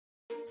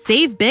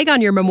Save big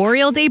on your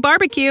Memorial Day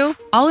barbecue,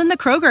 all in the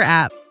Kroger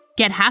app.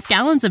 Get half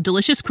gallons of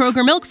delicious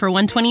Kroger milk for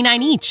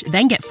 $1.29 each.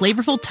 Then get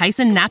flavorful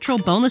Tyson natural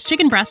boneless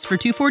chicken breasts for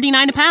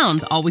 $2.49 a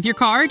pound, all with your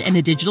card and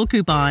a digital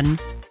coupon.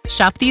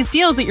 Shop these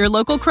deals at your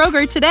local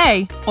Kroger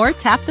today, or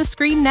tap the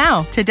screen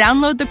now to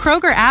download the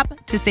Kroger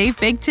app to save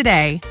big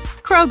today.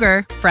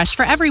 Kroger, fresh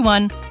for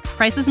everyone.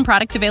 Prices and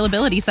product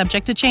availability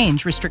subject to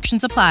change.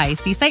 Restrictions apply.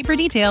 See site for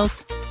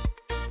details.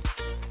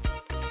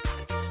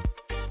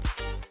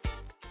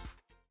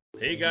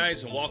 Hey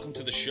guys, and welcome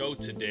to the show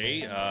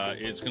today.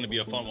 It's going to be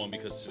a fun one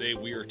because today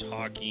we are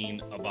talking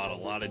about a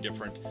lot of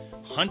different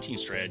hunting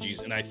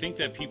strategies, and I think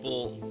that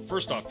people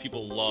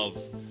love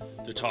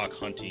to talk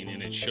hunting,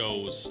 and it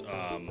shows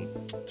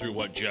through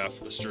what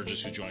Jeff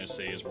Sturgis, who joined us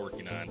today, is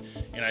working on.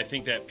 And I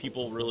think that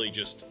people really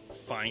just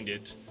find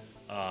it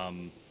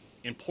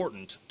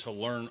important to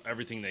learn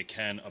everything they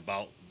can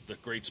about the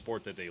great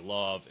sport that they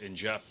love, and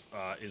Jeff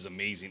is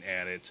amazing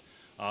at it.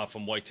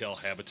 From Whitetail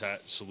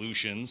Habitat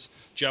Solutions.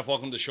 Jeff,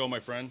 welcome to the show, my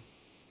friend.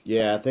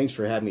 Yeah, thanks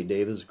for having me,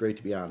 Dave. It's great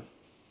to be on.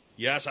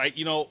 Yes, I'm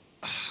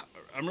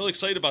really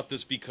excited about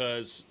this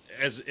because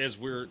as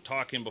we're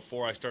talking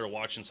before, I started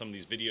watching some of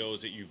these videos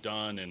that you've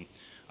done, and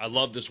I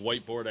love this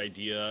whiteboard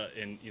idea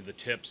and the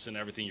tips and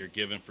everything you're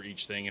giving for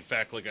each thing. In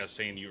fact, like I was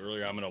saying to you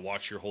earlier, I'm going to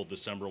watch your whole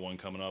December one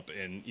coming up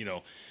and,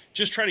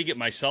 just try to get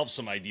myself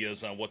some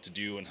ideas on what to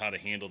do and how to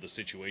handle the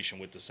situation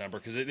with December,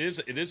 because it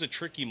is a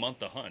tricky month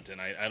to hunt. And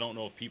I don't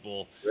know if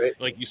people, right,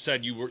 like you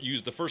said,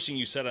 the first thing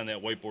you said on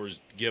that whiteboard is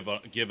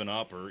giving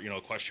up or,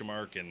 question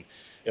mark. And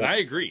I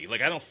agree.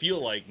 Like, I don't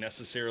feel like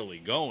necessarily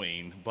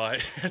going,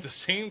 but at the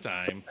same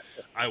time,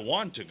 I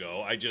want to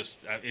go.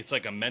 It's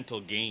like a mental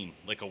game,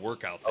 like a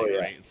workout thing,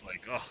 right? It's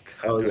like,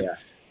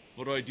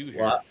 what do I do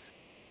here? Well,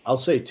 I'll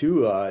say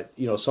too,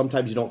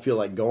 sometimes you don't feel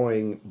like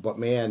going, but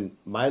man,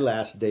 my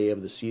last day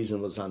of the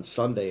season was on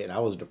Sunday and I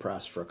was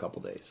depressed for a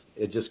couple days.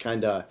 It just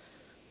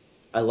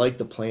I like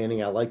the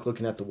planning. I like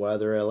looking at the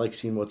weather. I like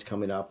seeing what's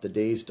coming up, the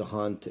days to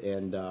hunt.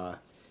 And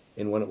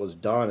when it was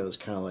done, it was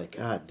kind of like,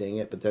 God dang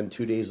it. But then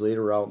 2 days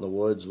later, we're out in the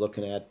woods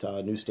looking at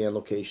new stand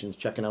locations,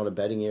 checking out a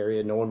bedding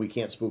area, knowing we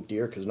can't spook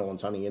deer because no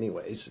one's hunting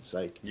anyways. It's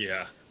like,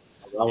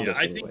 around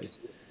us anyways.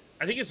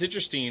 I think it's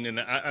interesting, and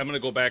I'm going to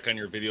go back on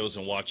your videos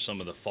and watch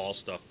some of the fall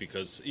stuff,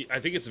 because I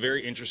think it's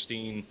very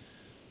interesting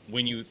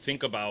when you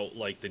think about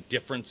like the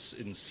difference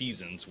in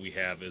seasons we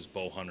have as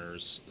bow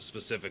hunters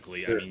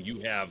specifically. Sure. I mean, you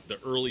have the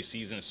early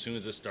season as soon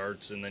as it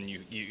starts, and then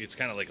it's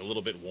kind of like a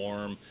little bit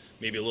warm,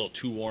 maybe a little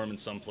too warm in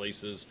some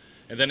places,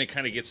 and then it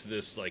kind of gets to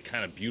this like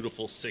kind of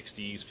beautiful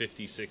 60s,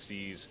 50s,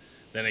 60s.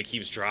 Then it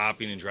keeps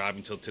dropping and dropping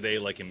until today,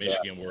 like in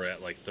Michigan, we're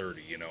at like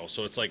 30,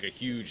 So it's like a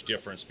huge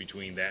difference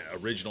between that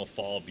original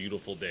fall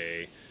beautiful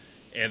day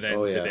and then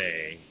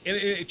today. And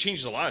it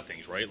changes a lot of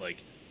things, right? Like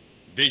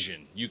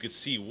vision. You could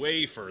see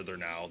way further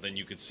now than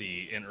you could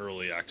see in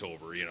early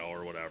October,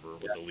 or whatever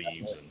with the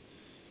leaves. And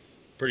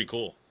pretty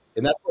cool.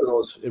 And that's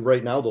where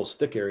right now, those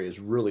thick areas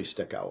really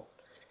stick out.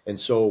 And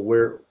so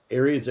where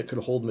areas that could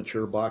hold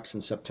mature bucks in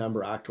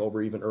September,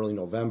 October, even early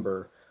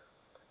November,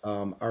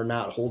 are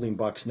not holding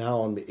bucks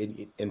now,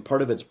 and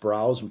part of it's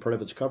browse and part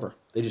of it's cover.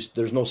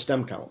 There's no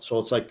stem count. So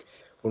it's like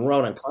when we're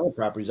out on client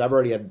properties, I've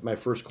already had my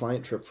first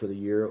client trip for the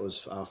year. It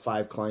was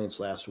 5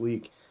 clients last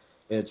week,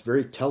 and it's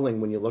very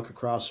telling when you look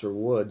across their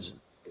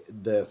woods,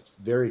 the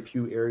very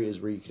few areas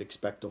where you could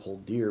expect to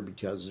hold deer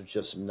because there's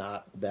just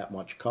not that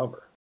much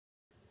cover.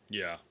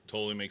 Yeah,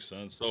 totally makes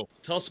sense. So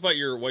tell us about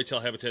your Whitetail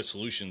Habitat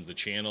Solutions, the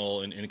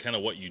channel, and kind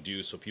of what you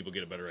do so people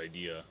get a better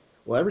idea.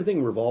 Well,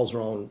 everything revolves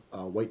around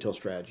whitetail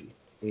strategy.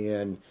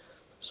 And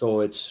so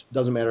it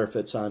doesn't matter if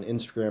it's on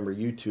Instagram or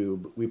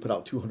YouTube. We put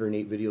out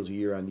 208 videos a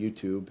year on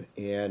YouTube.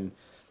 And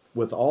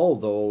with all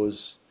of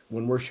those,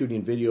 when we're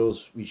shooting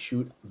videos, we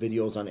shoot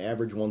videos on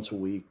average once a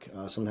week,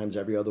 sometimes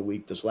every other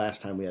week. This last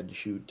time we had to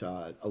shoot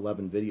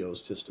 11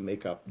 videos just to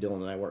make up. Dylan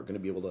and I weren't going to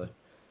be able to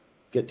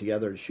get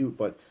together to shoot.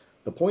 But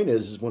the point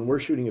is when we're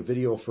shooting a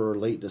video for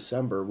late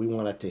December, we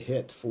want it to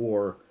hit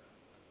for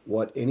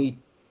what any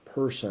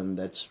person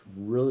that's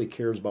really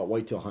cares about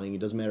whitetail hunting,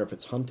 it doesn't matter if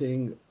it's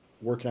hunting,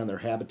 working on their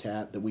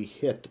habitat, that we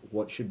hit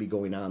what should be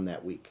going on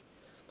that week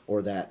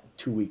or that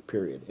 2-week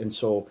period. And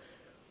so,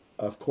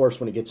 of course,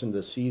 when it gets into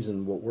the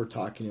season, what we're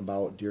talking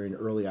about during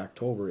early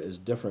October is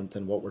different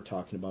than what we're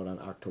talking about on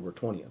October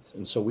 20th.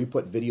 And so we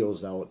put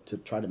videos out to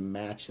try to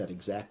match that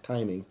exact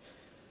timing.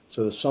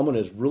 So if someone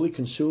is really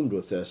consumed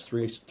with this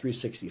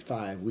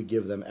 365, we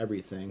give them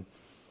everything.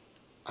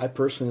 I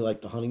personally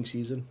like the hunting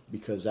season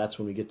because that's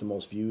when we get the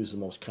most views, the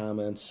most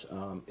comments.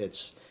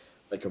 It's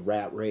like a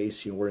rat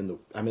race.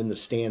 I'm in the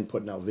stand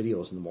putting out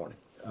videos in the morning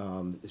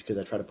because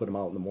I try to put them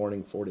out in the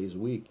morning 4 days a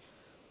week.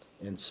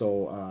 And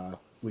so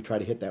we try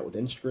to hit that with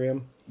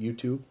Instagram,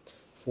 YouTube.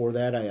 For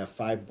that, I have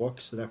 5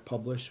 books that I've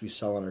published. We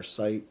sell on our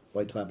site,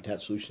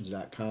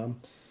 whitetailhabitatsolutions.com,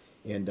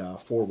 and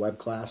 4 web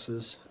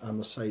classes on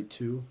the site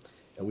too.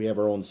 And we have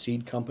our own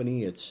seed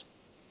company. It's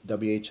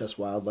WHS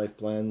Wildlife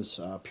Blends.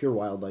 Pure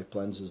Wildlife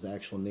Blends is the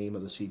actual name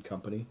of the seed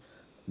company.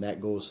 And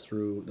that goes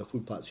through the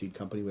Food Plot Seed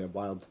Company. We have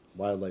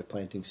wildlife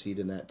planting seed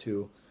in that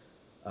too.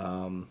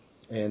 And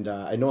And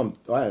I know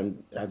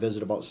I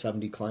visit about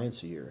 70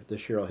 clients a year.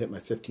 This year I'll hit my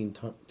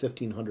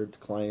 1500th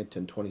client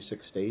in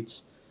 26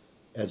 states.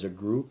 As a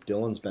group,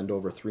 Dylan's been to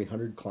over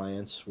 300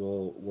 clients.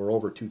 We're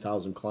over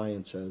 2,000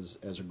 clients as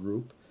a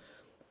group,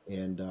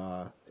 and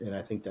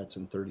I think that's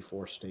in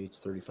 34 states,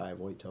 35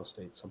 whitetail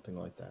states, something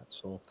like that.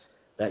 So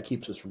that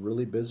keeps us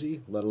really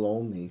busy, let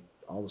alone the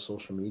all the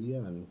social media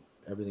and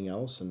everything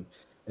else, and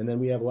then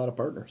we have a lot of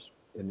partners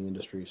in the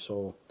industry.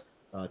 So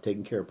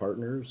taking care of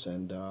partners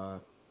and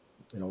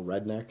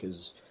Redneck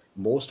is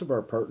most of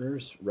our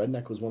partners.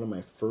 Redneck was one of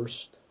my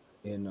first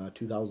in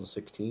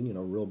 2016.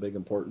 Real big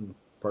important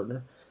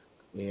partner,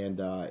 and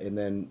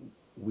then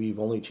we've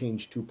only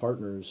changed two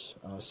partners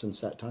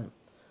since that time.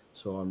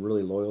 So I'm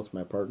really loyal to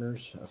my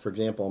partners. For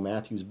example,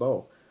 Matthews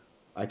bow.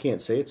 I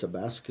can't say it's the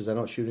best because I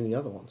don't shoot any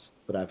other ones,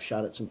 but I've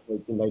shot it since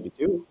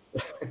 1992.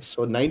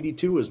 So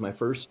 92 is my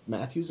first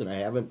Matthews, and I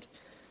haven't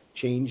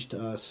changed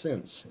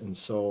since. And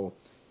so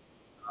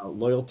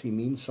loyalty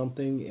means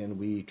something, and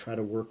we try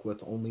to work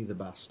with only the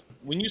best.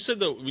 When you said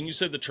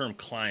the term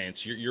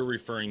clients, you're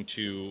referring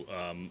to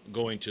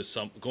going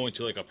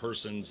to like a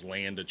person's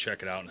land to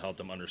check it out and help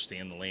them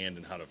understand the land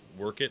and how to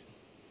work it.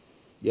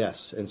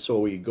 Yes, and so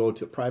we go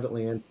to private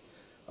land,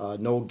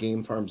 no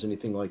game farms,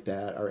 anything like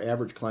that. Our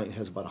average client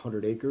has about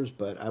 100 acres,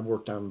 but I've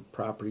worked on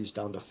properties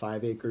down to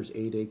 5 acres,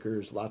 8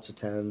 acres, lots of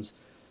tens.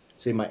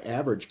 Say my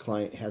average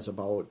client has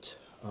about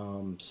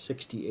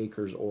 60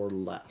 acres or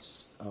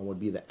less, would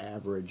be the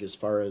average as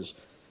far as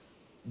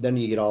then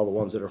you get all the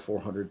ones that are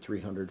 400,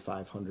 300,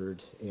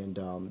 500,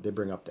 and they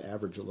bring up the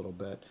average a little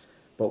bit.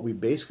 But we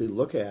basically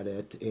look at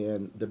it,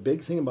 and the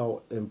big thing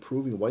about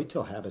improving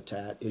whitetail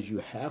habitat is you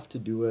have to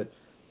do it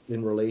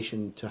in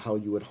relation to how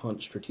you would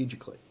hunt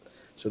strategically.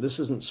 So this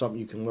isn't something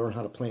you can learn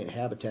how to plant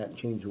habitat and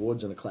change the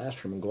woods in a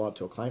classroom and go out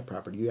to a client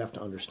property. You have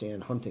to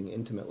understand hunting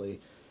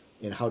intimately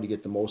and how to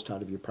get the most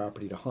out of your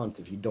property to hunt.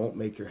 If you don't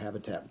make your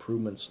habitat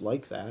improvements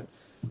like that,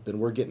 then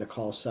we're getting a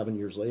call 7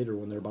 years later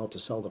when they're about to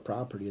sell the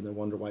property and they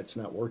wonder why it's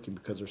not working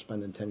because they're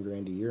spending 10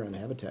 grand a year on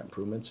habitat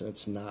improvements and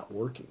it's not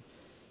working.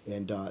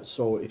 And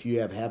so if you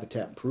have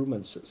habitat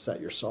improvements that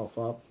set yourself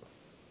up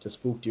to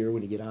spook deer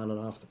when you get on and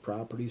off the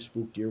property,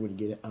 spook deer when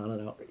you get on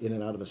and out, in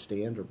and out of a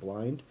stand or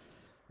blind,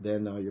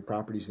 then your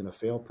property's going to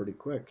fail pretty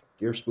quick.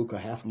 Deer spook a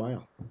half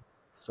mile.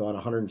 So on a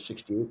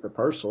 160 acre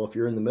parcel, if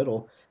you're in the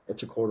middle,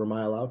 it's a quarter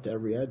mile out to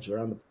every edge. They're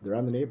on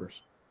the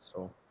neighbors.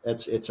 So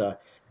it's a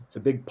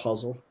big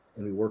puzzle,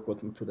 and we work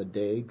with them for the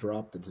day,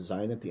 drop the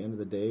design at the end of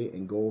the day,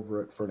 and go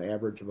over it for an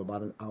average of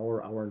about an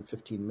hour, hour and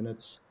 15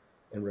 minutes,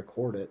 and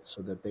record it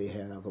so that they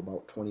have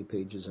about 20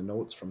 pages of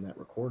notes from that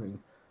recording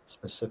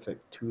specific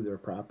to their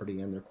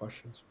property and their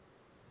questions.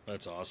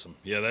 That's awesome.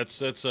 Yeah,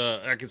 that's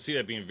I can see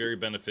that being very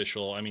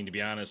beneficial. I mean, to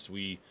be honest,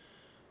 we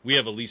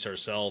have a lease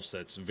ourselves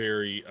that's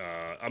very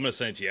I'm going to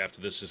send it to you after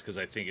this just because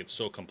I think it's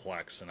so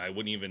complex, and I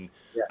wouldn't even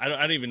Yeah. I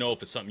don't even know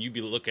if it's something you'd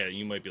be look at it and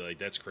you might be like,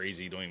 that's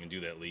crazy, don't even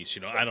do that lease,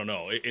 I don't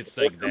know, it's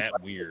like that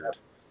weird. It's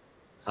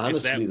that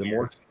Honestly, the more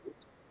weird.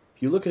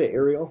 if you look at an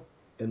aerial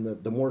and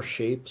the more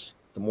shapes,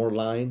 the more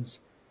lines,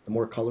 the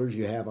more colors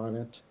you have on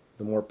it,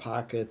 the more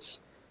pockets,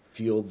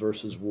 field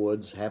versus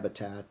woods,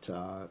 habitat,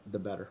 the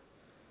better.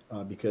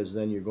 Because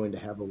then you're going to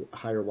have a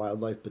higher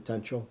wildlife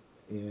potential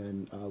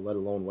and let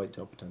alone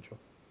whitetail potential.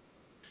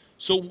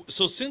 So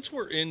since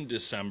we're in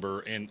December,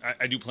 and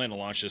I do plan to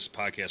launch this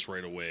podcast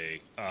right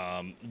away,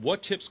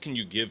 what tips can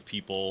you give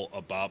people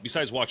about,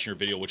 besides watching your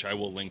video, which I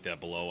will link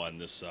that below on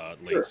this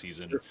late Sure,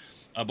 season, sure.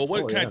 but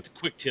what Oh kind yeah, of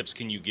quick tips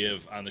can you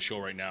give on the show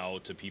right now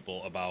to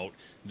people about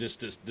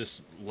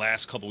this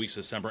last couple weeks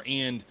of December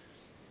and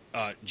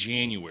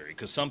January?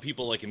 Because some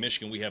people, like in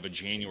Michigan, we have a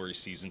January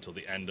season till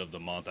the end of the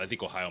month. I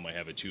think Ohio might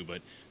have it too,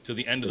 but till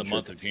the end of sure, the sure.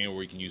 month of January,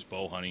 we can use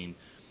bow hunting.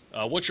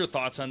 What's your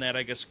thoughts on that?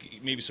 I guess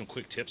maybe some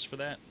quick tips for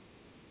that.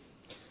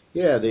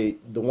 Yeah, the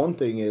one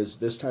thing is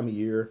this time of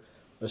year,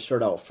 let's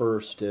start out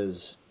first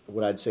is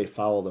what I'd say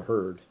follow the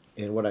herd.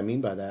 And what I mean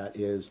by that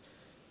is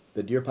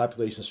the deer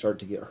population start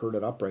to get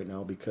herded up right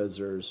now because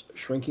there's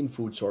shrinking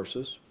food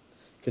sources.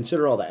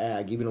 Consider all the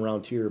ag, even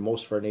around here,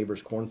 most of our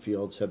neighbors'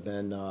 cornfields have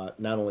been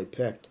not only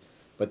picked,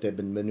 but they've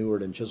been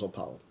manured and chisel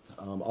plowed.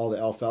 All the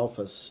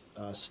alfalfa's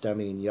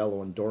stemming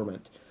yellow and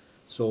dormant.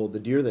 So the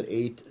deer that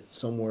ate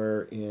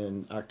somewhere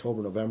in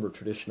October, November,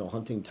 traditional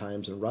hunting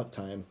times and rut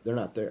time, they're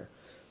not there.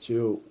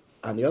 So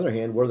on the other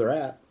hand, where they're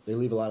at, they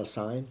leave a lot of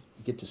sign.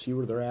 You get to see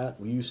where they're at.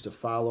 We used to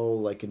follow,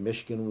 like in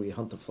Michigan, we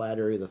hunt the flat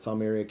area, the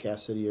Thumb area,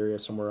 Cass City area,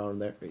 somewhere around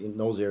there in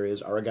those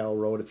areas. Argyle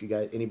Road, if you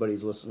guys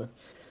anybody's listening.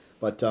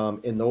 But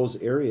in those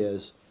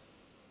areas,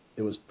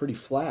 it was pretty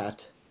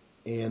flat,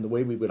 and the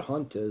way we would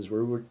hunt is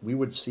we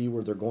would see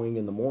where they're going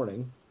in the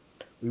morning.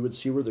 We would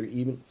see where they're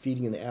even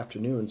feeding in the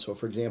afternoon. So,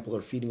 for example,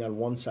 they're feeding on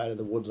one side of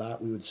the wood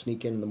lot. We would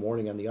sneak in the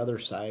morning on the other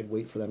side,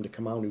 wait for them to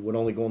come out. We would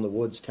only go in the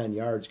woods 10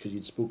 yards because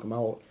you'd spook them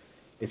out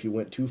if you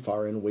went too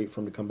far in, wait for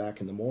them to come back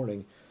in the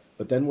morning.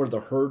 But then where the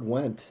herd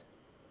went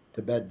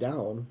to bed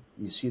down,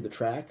 you see the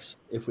tracks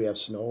if we have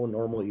snow, a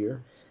normal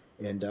year.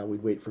 And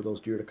we'd wait for those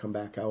deer to come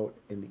back out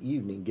in the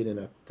evening, get in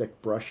a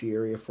thick brushy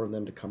area for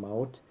them to come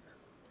out.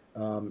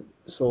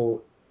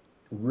 So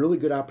really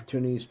good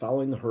opportunities,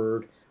 following the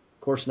herd,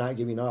 of course, not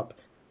giving up.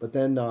 But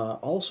then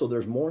also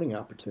there's morning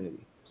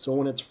opportunity. So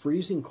when it's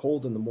freezing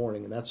cold in the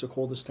morning, and that's the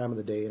coldest time of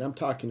the day, and I'm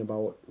talking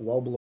about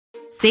well below.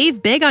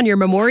 Save big on your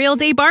Memorial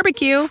Day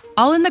barbecue,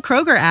 all in the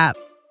Kroger app.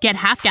 Get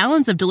half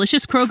gallons of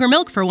delicious Kroger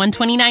milk for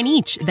 $1.29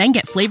 each. Then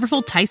get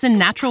flavorful Tyson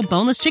natural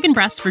boneless chicken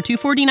breasts for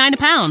 $2.49 a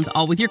pound,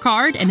 all with your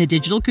card and a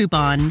digital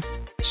coupon.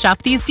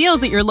 Shop these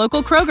deals at your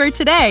local Kroger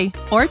today,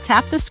 or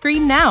tap the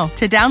screen now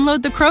to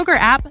download the Kroger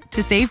app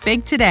to save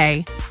big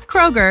today.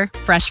 Kroger,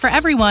 fresh for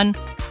everyone.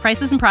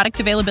 Prices and product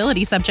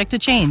availability subject to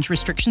change.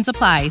 Restrictions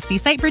apply. See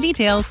site for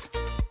details.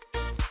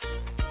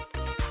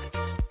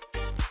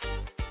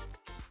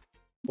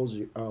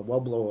 Well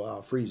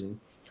below freezing.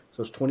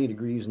 So it's 20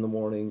 degrees in the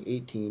morning,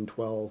 18,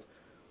 12.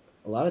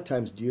 A lot of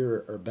times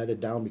deer are bedded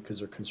down because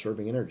they're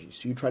conserving energy.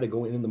 So you try to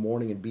go in the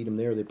morning and beat them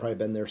there, they've probably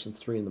been there since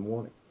 3 in the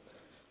morning.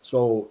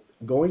 So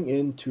going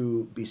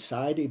into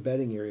beside a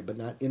bedding area, but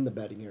not in the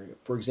bedding area.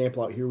 For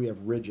example, out here we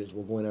have ridges.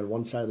 We'll go in on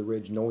one side of the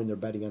ridge knowing they're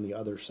bedding on the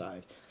other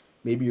side.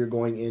 Maybe you're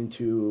going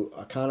into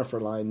a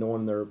conifer line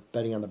knowing they're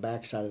bedding on the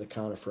back side of the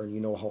conifer, and you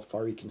know how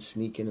far you can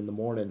sneak in the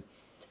morning.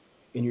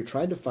 And you're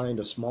trying to find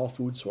a small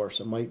food source.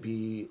 It might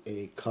be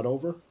a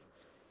cutover.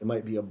 It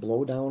might be a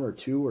blowdown or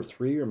 2 or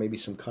 3, or maybe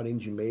some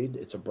cuttings you made.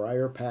 It's a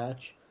briar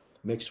patch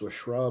mixed with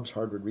shrubs,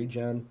 hardwood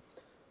regen.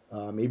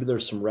 Maybe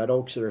there's some red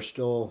oaks that are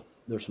still,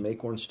 there's some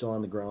acorns still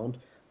on the ground.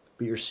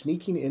 But you're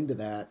sneaking into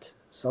that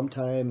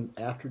sometime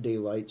after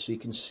daylight so you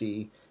can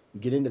see. You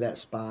get into that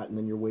spot, and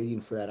then you're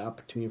waiting for that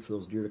opportunity for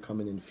those deer to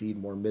come in and feed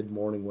more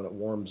mid-morning when it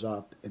warms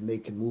up, and they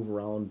can move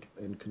around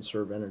and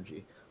conserve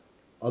energy.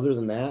 Other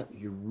than that,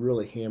 you're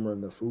really hammering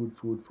the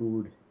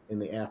food in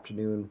the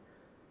afternoon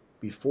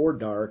before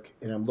dark,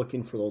 and I'm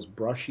looking for those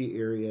brushy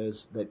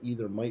areas that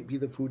either might be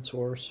the food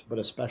source, but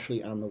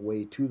especially on the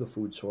way to the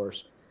food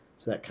source,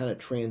 so that kind of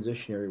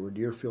transition area where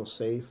deer feel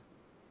safe.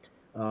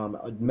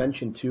 I'd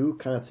mention too,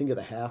 kind of think of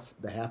the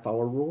half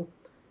hour rule,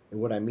 and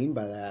what I mean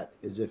by that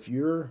is if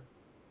your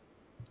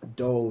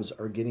does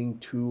are getting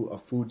to a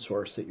food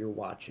source that you're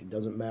watching,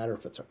 doesn't matter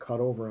if it's a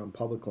cutover on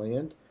public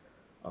land,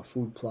 a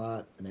food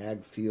plot, an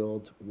ag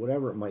field,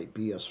 whatever it might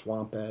be, a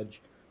swamp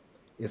edge,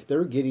 if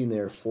they're getting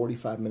there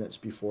 45 minutes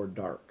before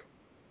dark,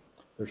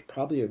 there's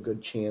probably a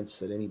good chance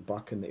that any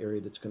buck in the area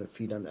that's going to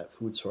feed on that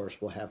food source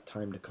will have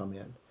time to come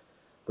in.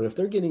 But if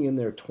they're getting in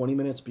there 20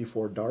 minutes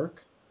before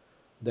dark,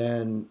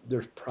 then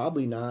there's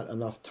probably not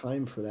enough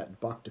time for that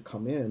buck to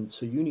come in,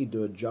 so you need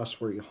to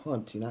adjust where you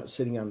hunt. You're not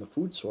sitting on the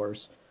food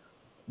source.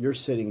 You're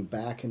sitting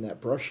back in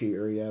that brushy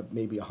area,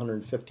 maybe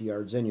 150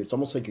 yards in. It's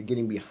almost like you're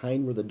getting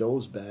behind where the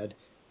doe's bed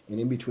and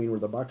in between where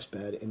the buck's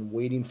bed and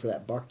waiting for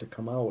that buck to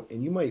come out.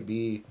 And you might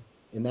be,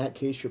 in that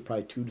case, you're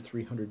probably 200 to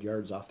 300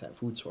 yards off that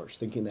food source,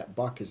 thinking that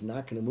buck is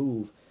not going to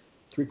move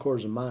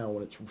 3/4 mile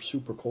when it's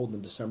super cold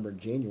in December and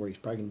January. He's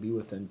probably going to be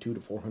within 200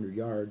 to 400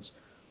 yards.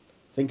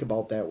 Think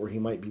about that, where he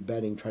might be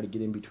bedding, try to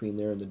get in between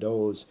there and the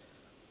does.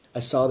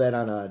 I saw that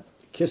on a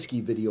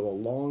Kiski video a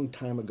long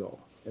time ago,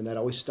 and that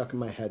always stuck in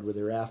my head, where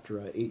they're after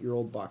an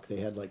 8-year-old buck.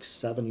 They had like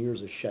 7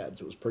 years of sheds.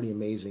 It was pretty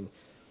amazing.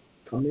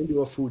 Come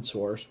into a food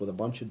source with a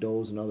bunch of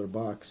does and other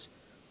bucks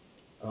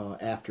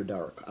after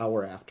dark,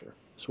 hour after.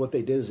 So what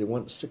they did is they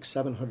went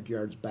 600-700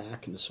 yards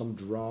back into some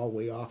draw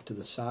way off to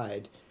the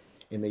side,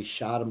 and they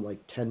shot him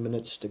like 10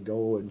 minutes to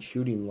go in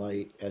shooting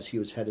light as he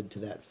was headed to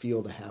that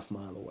field a half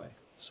mile away.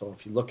 So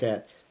if you look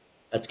at,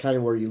 that's kind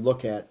of where you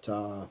look at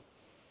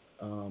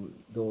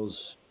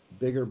those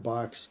bigger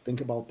bucks,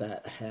 think about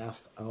that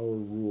half-hour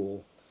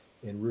rule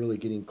and really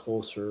getting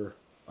closer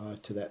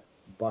to that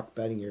buck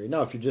bedding area.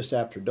 Now, if you're just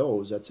after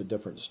does, that's a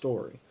different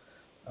story.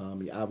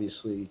 You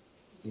obviously,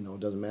 it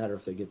doesn't matter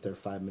if they get there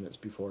 5 minutes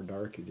before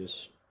dark. You're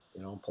just,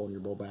 pulling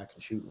your bow back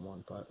and shooting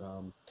one. But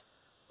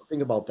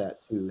think about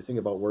that too. Think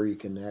about where you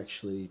can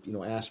actually,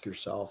 ask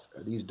yourself,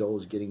 are these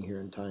does getting here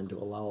in time to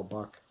allow a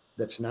buck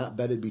that's not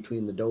bedded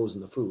between the does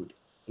and the food?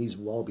 He's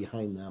well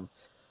behind them.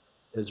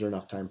 Is there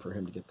enough time for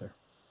him to get there?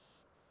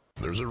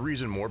 There's a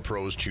reason more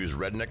pros choose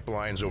Redneck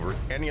blinds over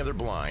any other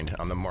blind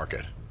on the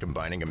market,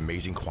 combining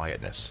amazing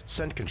quietness,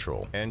 scent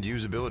control, and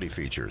usability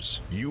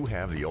features. You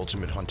have the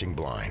ultimate hunting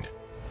blind.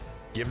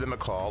 Give them a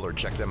call or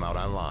check them out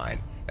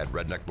online at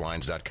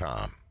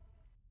redneckblinds.com.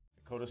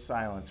 Dakota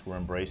Silence, we're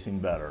embracing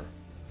better.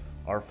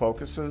 Our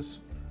focuses: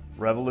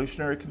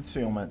 revolutionary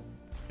concealment,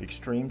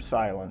 extreme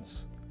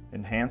silence,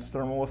 enhanced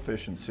thermal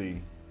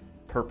efficiency,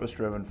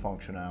 purpose-driven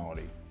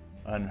functionality.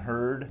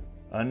 Unheard,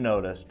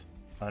 unnoticed,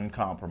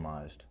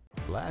 uncompromised.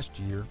 Last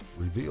year,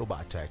 Reveal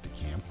by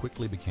Tacticam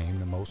quickly became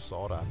the most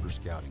sought-after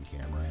scouting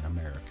camera in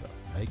America,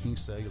 making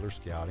cellular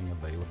scouting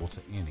available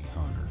to any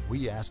hunter.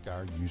 We ask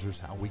our users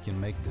how we can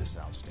make this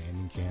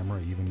outstanding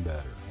camera even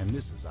better, and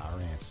this is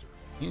our answer.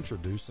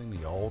 Introducing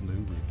the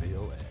all-new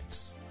Reveal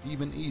X.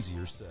 Even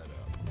easier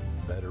setup,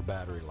 better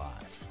battery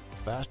life,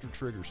 faster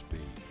trigger speed,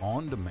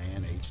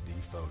 on-demand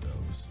HD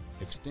photos,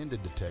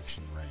 extended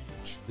detection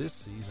range. This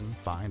season,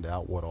 find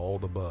out what all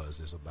the buzz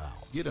is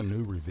about. Get a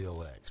new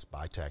Reveal X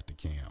by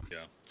Tacticam.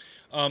 Yeah.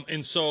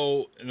 And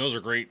those are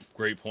great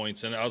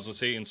points. And I was gonna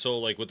say, and so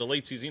like with the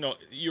late season,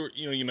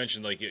 you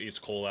mentioned like it's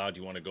cold out,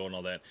 you want to go and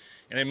all that,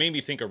 and it made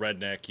me think of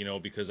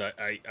redneck, because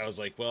I was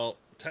like, well,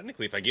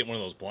 technically, if I get one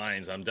of those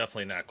blinds, I'm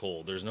definitely not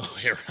cold. There's no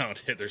way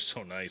around it. They're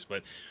so nice.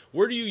 But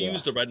where do you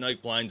use the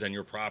redneck blinds on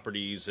your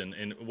properties,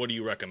 and what do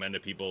you recommend to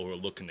people who are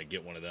looking to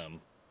get one of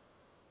them?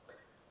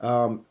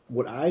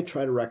 What I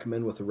try to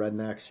recommend with the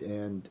rednecks,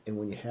 and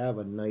when you have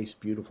a nice,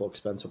 beautiful,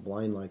 expensive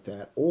blind like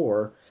that,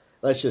 or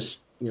let's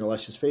just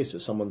face it,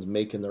 someone's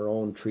making their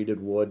own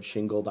treated wood,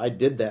 shingled. I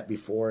did that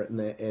before in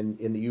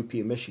the UP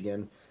of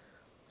Michigan.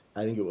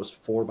 I think it was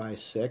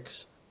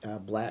 4x6,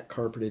 black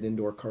carpeted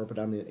indoor carpet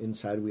on the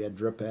inside. We had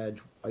drip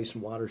edge, ice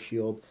and water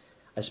shield.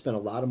 I spent a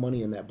lot of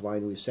money in that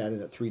blind. We sat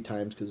in it 3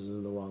 times because it was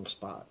in the wrong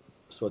spot.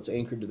 So it's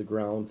anchored to the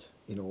ground.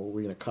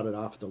 We're going to cut it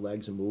off at the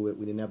legs and move it.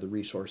 We didn't have the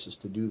resources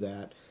to do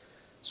that.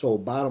 So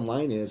bottom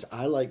line is,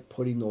 I like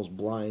putting those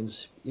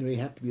blinds. You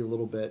have to be a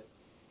little bit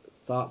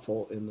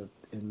thoughtful in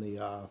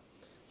the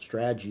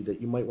strategy that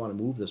you might want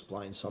to move this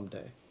blind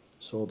someday.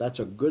 So that's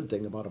a good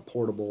thing about a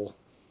portable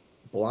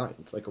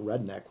blind, like a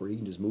redneck, where you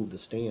can just move the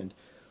stand.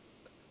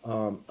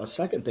 A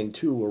second thing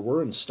too, where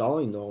we're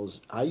installing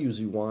those, I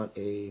usually want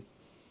a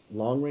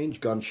long-range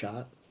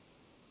gunshot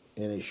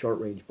and a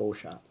short-range bow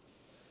shot.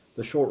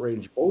 The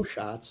short-range bow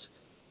shots,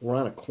 we're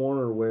on a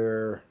corner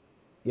where,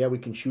 we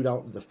can shoot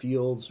out in the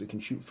fields, we can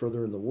shoot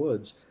further in the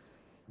woods,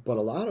 but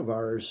a lot of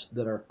ours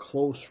that are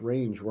close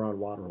range, we're on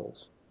water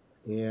holes.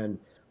 And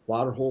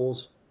water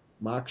holes,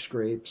 mock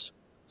scrapes,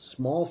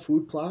 small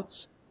food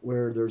plots,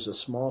 where there's a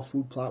small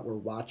food plot we're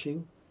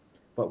watching,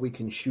 but we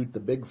can shoot the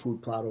big food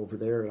plot over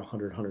there at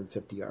 100,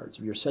 150 yards.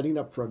 If you're setting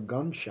up for a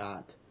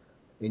gunshot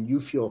and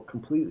you feel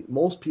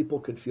most people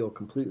could feel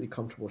completely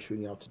comfortable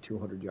shooting out to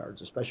 200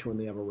 yards, especially when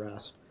they have a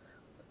rest.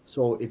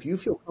 So if you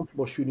feel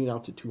comfortable shooting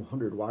out to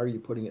 200, why are you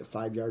putting it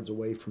 5 yards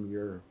away from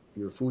your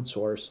food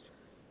source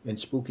and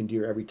spooking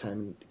deer every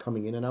time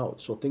coming in and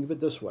out? So think of it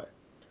this way.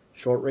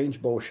 Short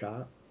range bow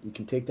shot, you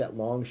can take that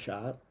long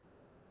shot,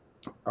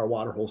 our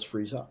water holes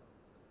freeze up.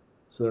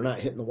 So they're not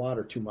hitting the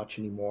water too much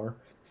anymore.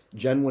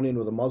 Jen went in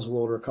with a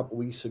muzzleloader a couple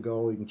weeks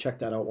ago. You can check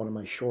that out, one of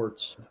my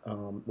shorts,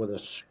 with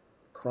a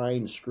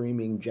crying,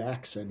 screaming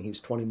Jackson.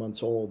 He's 20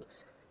 months old.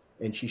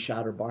 And she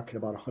shot her buck at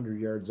about 100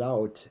 yards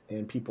out.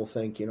 And people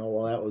think,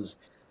 well,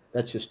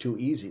 that's just too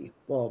easy.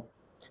 Well,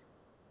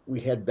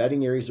 we had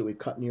bedding areas that we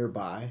cut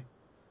nearby.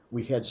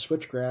 We had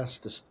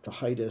switchgrass to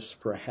hide us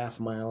for a half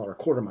mile or a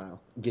quarter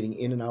mile, getting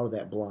in and out of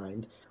that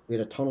blind. We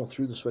had a tunnel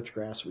through the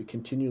switchgrass. We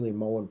continually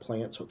mow and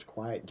plant so it's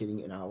quiet getting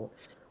in and out.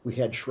 We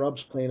had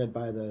shrubs planted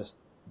by the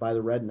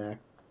redneck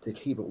to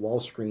keep it well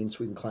screened so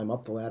we can climb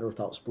up the ladder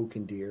without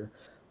spooking deer.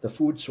 The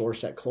food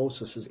source at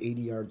closest is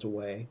 80 yards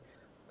away.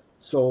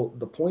 So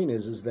the point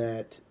is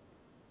that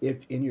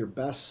if in your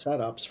best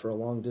setups for a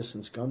long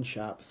distance gun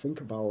shop,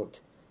 think about,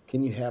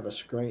 can you have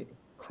a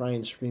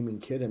crying, screaming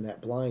kid in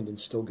that blind and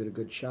still get a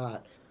good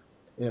shot?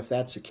 And if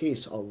that's the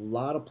case, a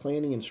lot of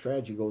planning and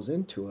strategy goes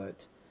into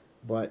it.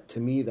 But to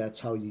me, that's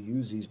how you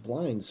use these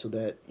blinds, so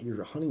that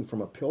you're hunting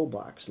from a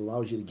pillbox. It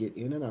allows you to get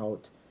in and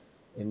out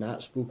and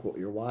not spook what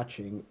you're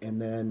watching.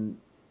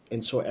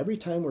 And so every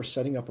time we're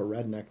setting up a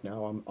redneck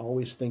now, I'm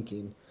always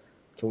thinking,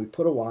 can we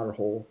put a water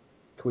hole?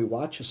 Can we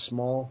watch a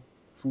small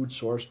food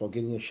source while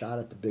getting a shot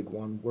at the big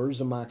one? Where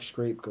does a mock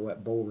scrape go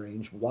at bow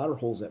range? Water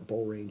holes at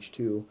bow range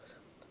too.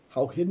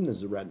 How hidden is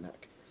the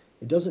redneck?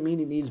 It doesn't mean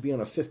it needs to be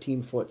on a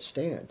 15-foot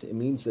stand. It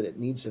means that it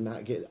needs to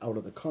not get out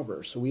of the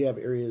cover. So we have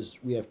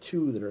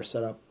 2 that are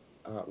set up,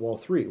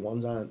 3.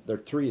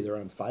 They're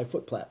on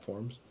 5-foot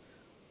platforms.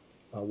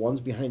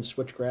 One's behind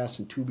switchgrass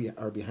and 2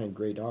 are behind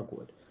gray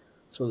dogwood.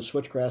 So the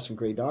switchgrass and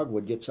gray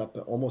dogwood gets up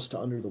almost to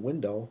under the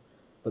window,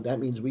 but that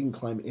means we can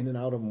climb in and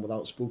out of them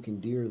without spooking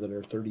deer that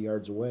are 30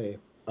 yards away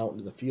out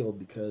into the field,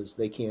 because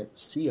they can't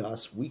see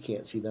us. We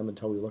can't see them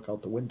until we look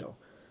out the window.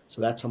 So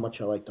that's how much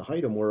I like to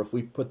hide them, where if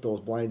we put those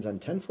blinds on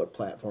 10-foot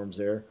platforms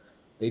there,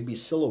 they'd be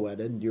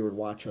silhouetted and deer would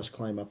watch us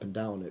climb up and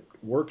down. It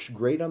works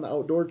great on the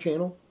outdoor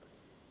channel.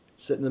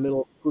 Sit in the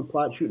middle of the food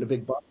plot shooting a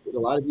big buck. A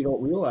lot of you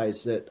don't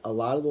realize that a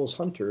lot of those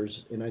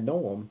hunters, and I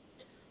know them,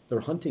 they're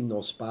hunting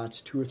those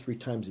spots 2 or 3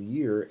 times a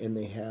year, and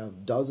they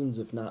have dozens,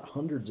 if not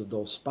hundreds, of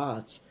those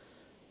spots,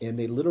 and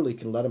they literally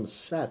can let them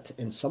set,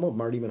 and some of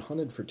them aren't even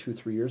hunted for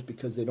 2-3 years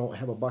because they don't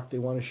have a buck they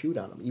want to shoot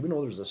on them. Even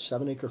though there's a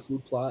 7-acre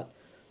food plot,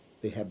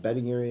 they have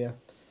bedding area,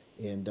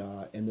 and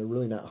they're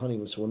really not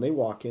hunting. So when they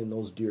walk in,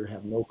 those deer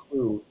have no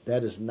clue.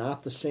 That is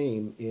not the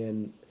same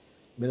in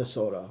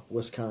Minnesota,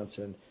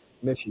 Wisconsin,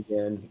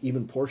 Michigan,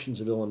 even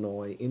portions of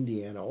Illinois,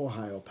 Indiana,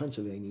 Ohio,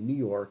 Pennsylvania, New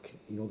York,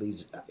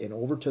 these, and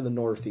over to the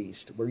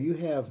Northeast, where you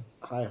have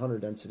high hunter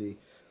density.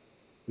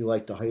 We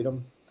like to hide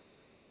them,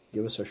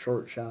 give us a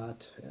short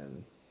shot,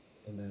 and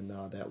then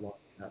that long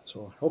shot.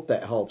 So I hope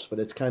that helps, but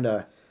it's kind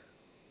of,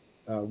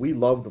 we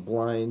love the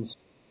blinds.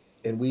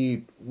 and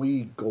we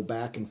go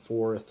back and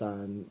forth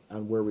on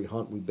where we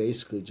hunt. We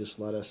basically just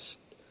let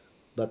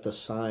the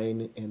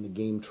sign and the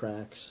game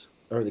tracks,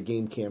 or the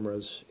game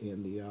cameras,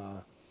 and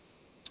the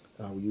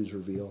we use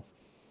reveal,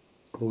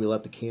 but we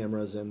let the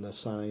cameras and the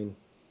sign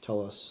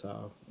tell us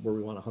where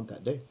we want to hunt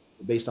that day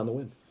based on the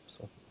wind.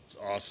 So it's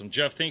awesome.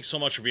 Jeff, thanks so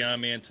much for being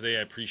on, man, today.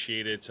 I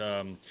appreciate it.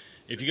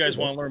 If you guys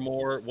want to learn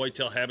more,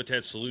 Whitetail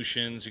Habitat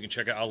Solutions, you can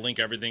check out. I'll link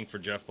everything for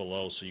Jeff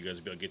below, so you guys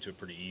will be able to get to it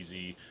pretty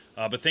easy.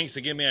 But thanks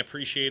again, man. I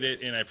appreciate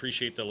it, and I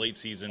appreciate the late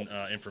season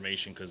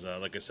information because,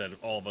 like I said,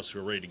 all of us who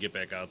are ready to get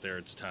back out there,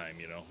 it's time.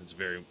 It's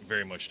very,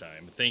 very much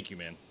time. Thank you,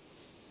 man.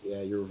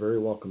 Yeah, you're very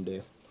welcome,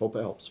 Dave. Hope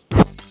it helps.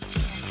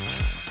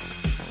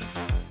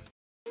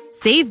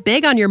 Save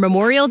big on your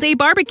Memorial Day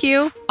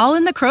barbecue, all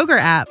in the Kroger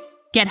app.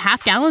 Get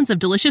half gallons of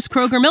delicious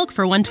Kroger milk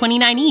for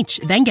 $1.29 each.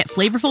 Then get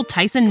flavorful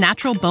Tyson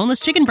natural boneless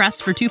chicken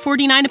breasts for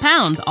 $2.49 a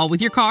pound, all with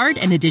your card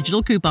and a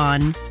digital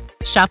coupon.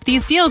 Shop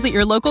these deals at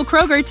your local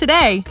Kroger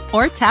today,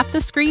 or tap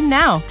the screen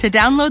now to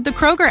download the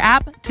Kroger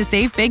app to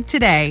save big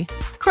today.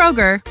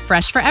 Kroger,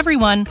 fresh for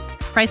everyone.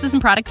 Prices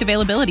and product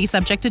availability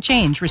subject to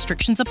change.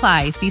 Restrictions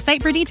apply. See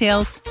site for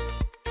details.